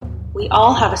We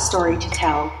all have a story to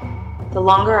tell. The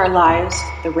longer our lives,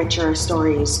 the richer our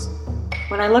stories.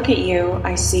 When I look at you,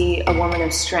 I see a woman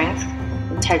of strength,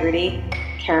 integrity,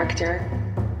 character.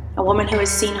 A woman who has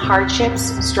seen hardships,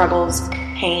 struggles,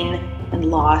 pain, and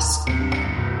loss.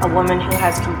 A woman who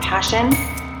has compassion,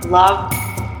 love,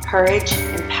 courage,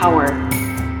 and power.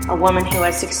 A woman who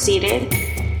has succeeded,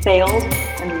 failed,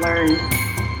 and learned.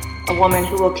 A woman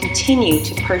who will continue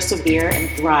to persevere and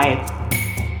thrive.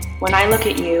 When I look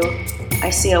at you, I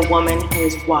see a woman who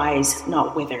is wise,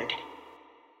 not withered.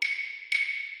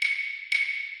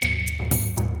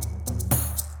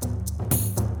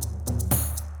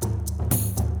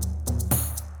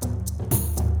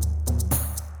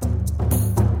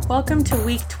 Welcome to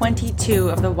week 22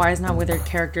 of the Wise Not Withered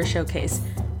character showcase.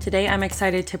 Today I'm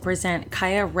excited to present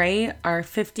Kaya Ray, our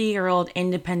 50-year-old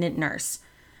independent nurse.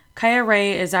 Kaya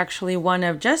Ray is actually one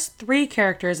of just 3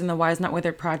 characters in the Wise Not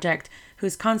Withered project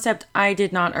whose concept I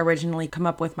did not originally come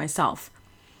up with myself.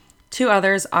 2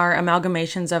 others are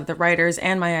amalgamations of the writers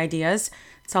and my ideas,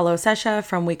 Salo Sesha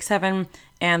from week 7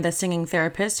 and the singing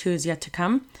therapist who's yet to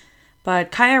come.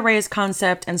 But Kaya Ray's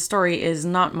concept and story is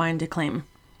not mine to claim.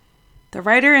 The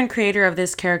writer and creator of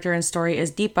this character and story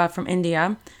is Deepa from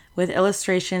India, with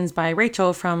illustrations by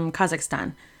Rachel from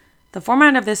Kazakhstan. The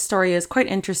format of this story is quite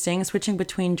interesting, switching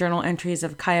between journal entries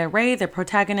of Kaya Ray, the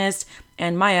protagonist,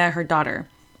 and Maya, her daughter.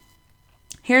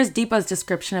 Here's Deepa's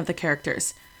description of the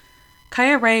characters.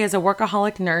 Kaya Ray is a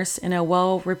workaholic nurse in a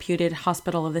well-reputed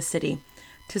hospital of the city.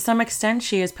 To some extent,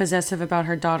 she is possessive about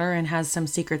her daughter and has some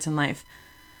secrets in life.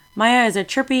 Maya is a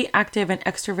chirpy, active, and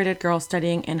extroverted girl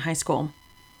studying in high school.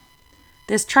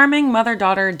 This charming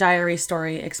mother-daughter diary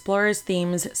story explores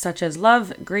themes such as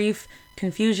love, grief,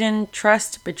 confusion,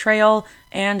 trust, betrayal,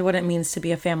 and what it means to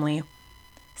be a family.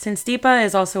 Since Deepa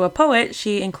is also a poet,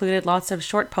 she included lots of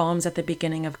short poems at the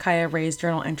beginning of Kaya Ray's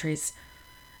journal entries.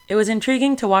 It was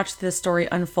intriguing to watch this story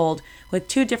unfold with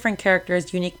 2 different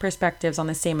characters' unique perspectives on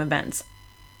the same events.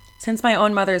 Since my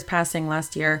own mother's passing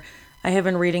last year, I have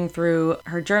been reading through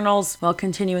her journals while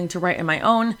continuing to write in my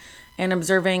own and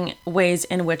observing ways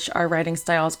in which our writing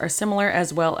styles are similar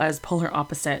as well as polar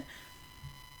opposite.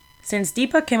 Since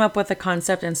Deepa came up with the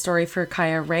concept and story for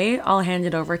Kaya Ray, I'll hand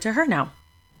it over to her now.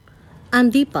 I'm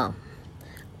Deepa,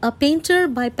 a painter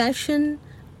by passion,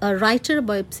 a writer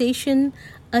by obsession,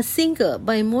 a singer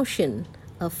by emotion,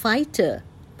 a fighter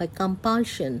by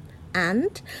compulsion,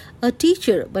 and a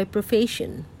teacher by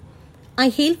profession. I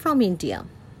hail from India.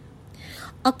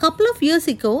 A couple of years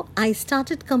ago, I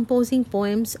started composing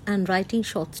poems and writing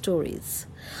short stories.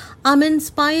 I'm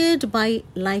inspired by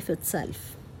life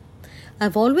itself.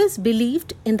 I've always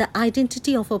believed in the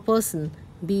identity of a person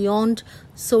beyond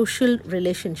social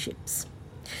relationships.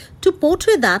 To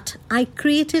portray that, I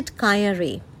created Kaya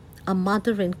Ray, a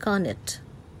mother incarnate.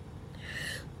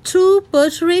 Through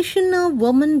perturbation, a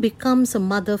woman becomes a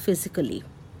mother physically,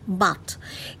 but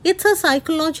it's her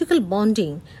psychological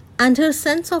bonding and her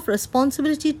sense of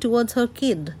responsibility towards her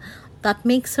kid that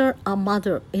makes her a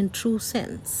mother in true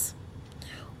sense.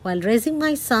 While raising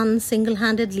my son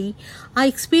single-handedly, I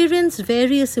experienced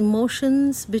various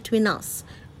emotions between us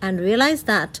and realized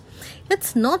that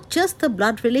it's not just the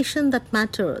blood relation that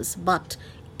matters, but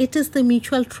it is the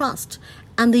mutual trust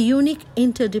and the unique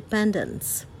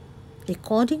interdependence.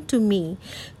 According to me,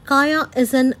 Kaya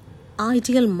is an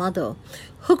ideal mother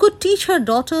who could teach her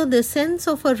daughter the sense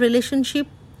of a relationship,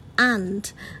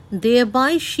 and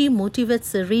thereby she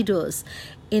motivates the readers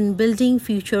in building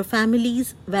future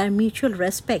families where mutual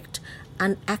respect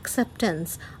and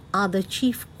acceptance are the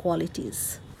chief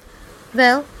qualities.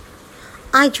 Well,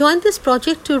 I joined this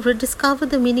project to rediscover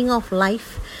the meaning of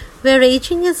life, where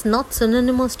aging is not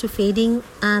synonymous to fading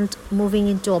and moving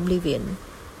into oblivion.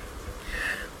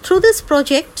 Through this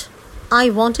project, I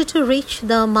wanted to reach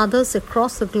the mothers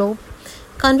across the globe,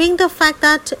 conveying the fact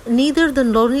that neither the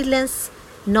loneliness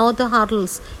nor the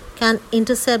hurdles can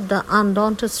intercept the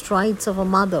undaunted strides of a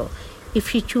mother if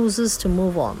she chooses to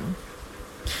move on.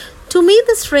 To me,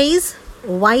 this phrase,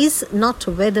 wise not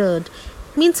weathered,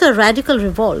 means a radical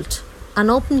revolt, an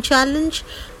open challenge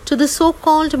to the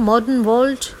so-called modern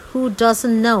world who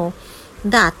doesn't know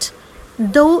that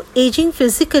though aging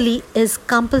physically is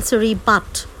compulsory,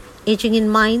 but aging in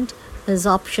mind is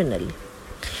optional.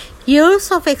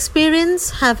 Years of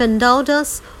experience have endowed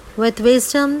us with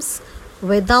wisdoms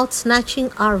without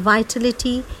snatching our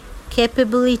vitality,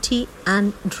 capability,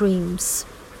 and dreams.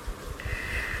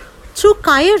 Through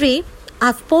Kaya Ray,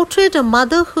 I've portrayed a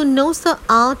mother who knows the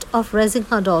art of raising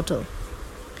her daughter.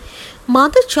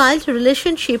 Mother-child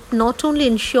relationship not only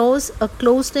ensures a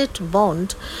close-knit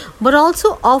bond, but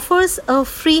also offers a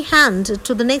free hand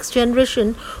to the next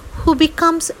generation who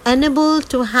becomes unable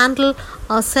to handle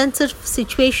a sensitive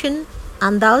situation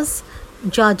and thus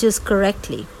judges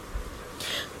correctly.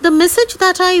 The message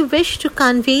that I wish to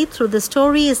convey through the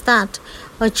story is that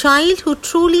a child who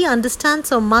truly understands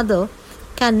her mother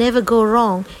can never go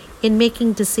wrong in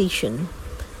making decisions.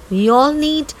 We all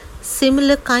need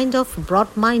similar kind of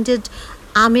broad-minded,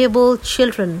 amiable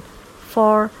children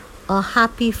for a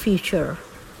happy future.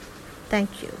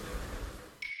 Thank you.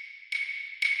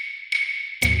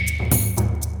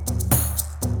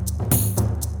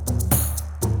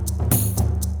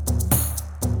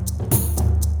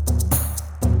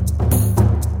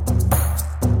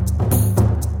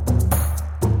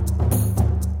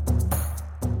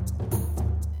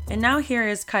 And now here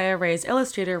is Kaya Ray's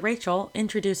illustrator, Rachel,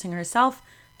 introducing herself,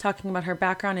 talking about her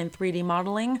background in 3D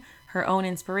modeling, her own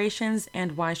inspirations,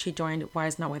 and why she joined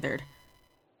Wise Not Withered.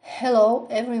 Hello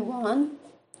everyone,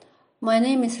 my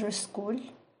name is Reskul.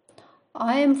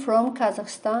 I am from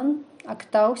Kazakhstan,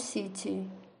 Aktau city.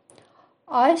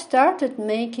 I started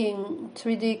making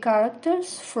 3D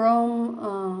characters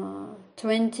from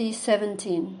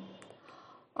 2017.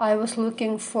 I was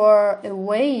looking for a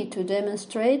way to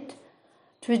demonstrate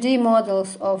 3D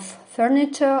models of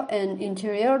furniture and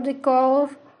interior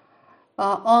decor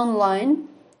online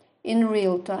in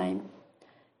real time.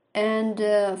 And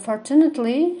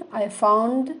fortunately, I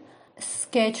found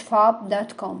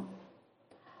sketchfab.com.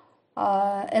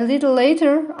 A little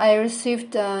later, I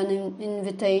received an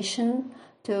invitation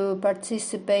to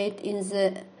participate in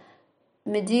the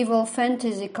medieval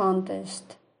fantasy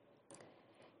contest.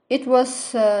 It was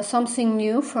something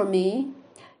new for me,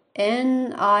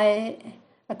 and I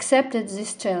accepted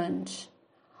this challenge.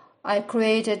 I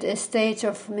created a stage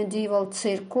of medieval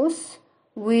circus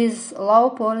with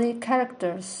low-poly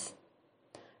characters.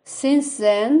 Since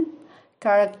then,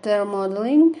 character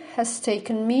modeling has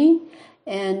taken me,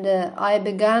 and I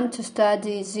began to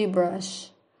study ZBrush.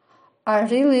 I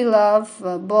really love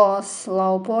both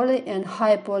low-poly and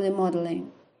high-poly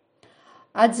modeling.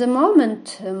 At the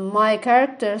moment, my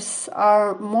characters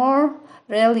are more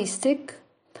realistic.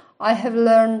 I have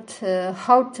learned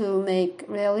how to make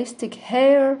realistic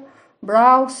hair,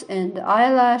 brows and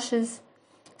eyelashes,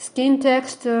 skin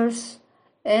textures,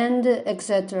 and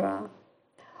etc.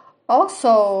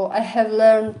 Also, I have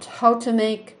learned how to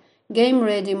make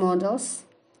game-ready models,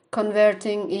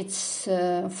 converting it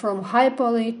from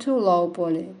high-poly to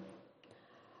low-poly.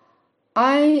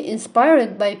 I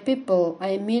inspired by people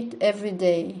I meet every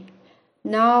day.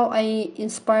 Now I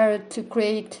inspired to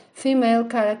create female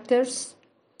characters.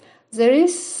 There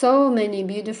is so many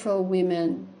beautiful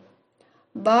women,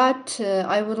 but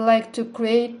I would like to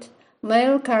create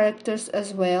male characters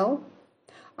as well.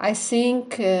 I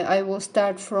think I will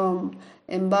start from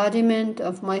embodiment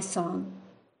of my son.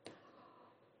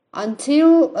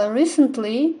 Until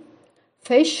recently,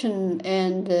 fashion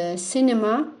and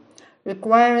cinema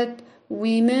required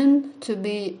women to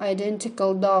be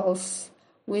identical dolls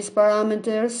with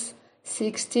parameters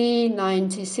 60,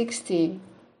 90, 60.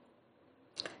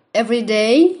 Every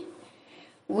day,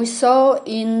 we saw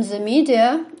in the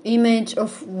media image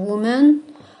of women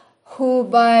who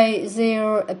by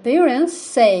their appearance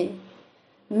say,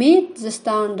 meet the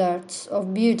standards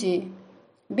of beauty,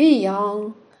 be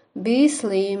young, be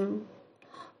slim,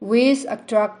 with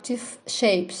attractive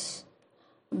shapes.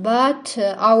 But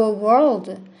our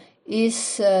world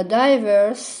is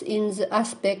diverse in the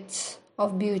aspects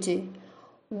of beauty.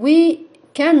 We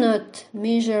cannot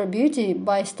measure beauty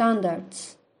by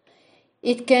standards.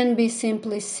 It can be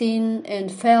simply seen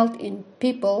and felt in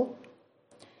people,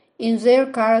 in their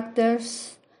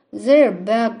characters, their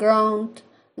background,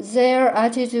 their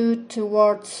attitude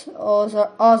towards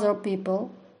other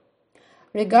people,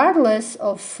 regardless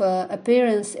of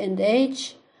appearance and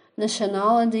age,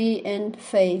 nationality and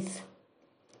faith.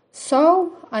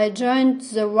 So I joined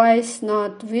the Wise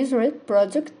Not Withered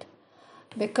project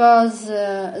because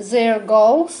their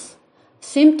goals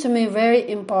seemed to me very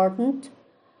important.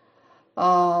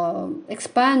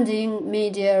 Expanding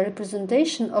media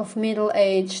representation of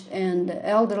middle-aged and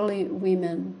elderly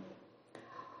women.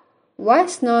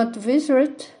 Wise Not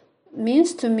Withered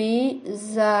means to me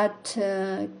that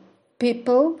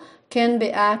people can be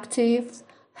active,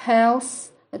 healthy,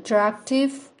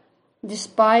 attractive,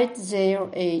 despite their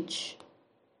age.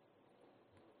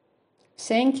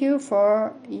 Thank you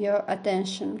for your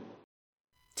attention.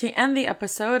 To end the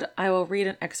episode, I will read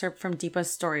an excerpt from Deepa's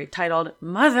story titled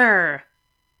Mother!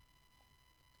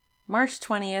 March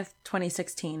 20th,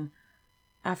 2016.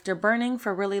 After burning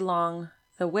for really long,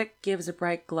 the wick gives a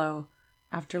bright glow.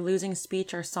 After losing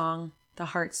speech or song, the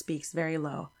heart speaks very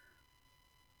low.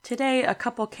 Today, a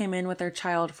couple came in with their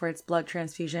child for its blood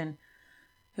transfusion.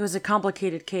 It It was a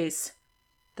complicated case.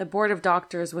 The board of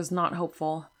doctors was not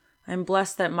hopeful. I'm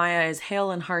blessed that Maya is hale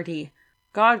and hearty.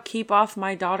 God keep off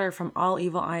my daughter from all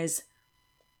evil eyes.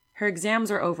 Her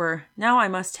exams are over. Now I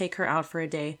must take her out for a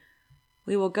day.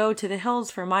 We will go to the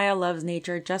hills, for Maya loves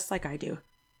nature just like I do.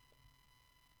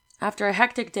 After a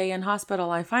hectic day in hospital,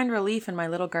 I find relief in my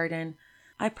little garden.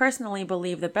 I personally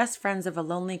believe the best friends of a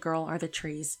lonely girl are the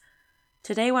trees.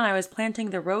 Today, when I was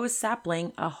planting the rose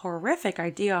sapling, a horrific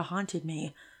idea haunted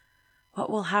me. What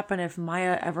will happen if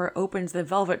Maya ever opens the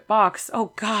velvet box?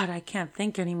 Oh God, I can't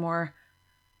think anymore.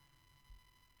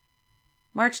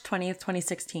 March 20th,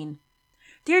 2016.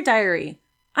 Dear Diary,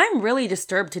 I'm really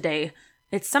disturbed today.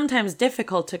 It's sometimes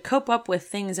difficult to cope up with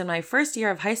things in my first year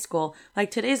of high school, like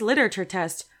today's literature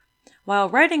test. While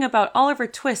writing about Oliver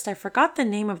Twist, I forgot the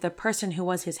name of the person who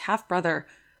was his half-brother.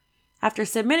 After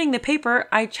submitting the paper,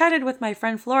 I chatted with my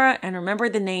friend Flora and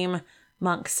remembered the name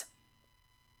Monks.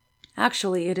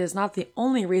 Actually, it is not the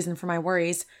only reason for my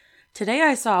worries. Today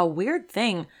I saw a weird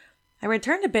thing. I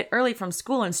returned a bit early from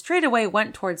school and straight away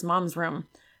went towards Mom's room.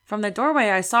 From the doorway,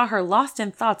 I saw her lost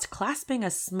in thoughts clasping a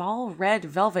small red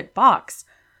velvet box.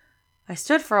 I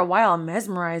stood for a while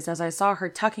mesmerized as I saw her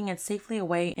tucking it safely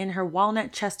away in her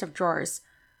walnut chest of drawers.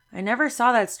 I never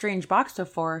saw that strange box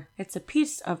before. It's a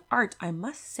piece of art, I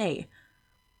must say.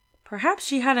 Perhaps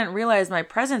she hadn't realized my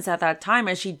presence at that time,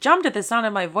 as she jumped at the sound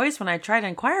of my voice when I tried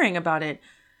inquiring about it.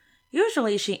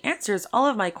 Usually she answers all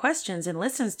of my questions and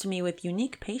listens to me with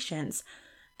unique patience.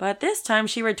 But this time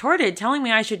she retorted, telling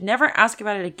me I should never ask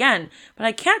about it again, but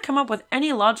I can't come up with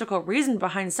any logical reason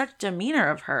behind such demeanor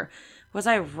of her. Was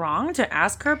I wrong to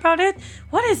ask her about it?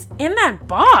 What is in that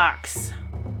box?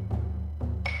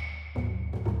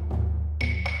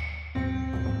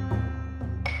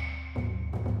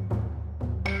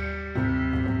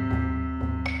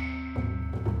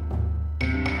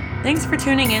 Thanks for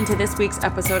tuning in to this week's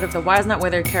episode of the Wise Not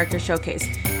Withered Character Showcase.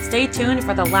 Stay tuned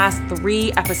for the last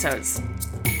 3 episodes.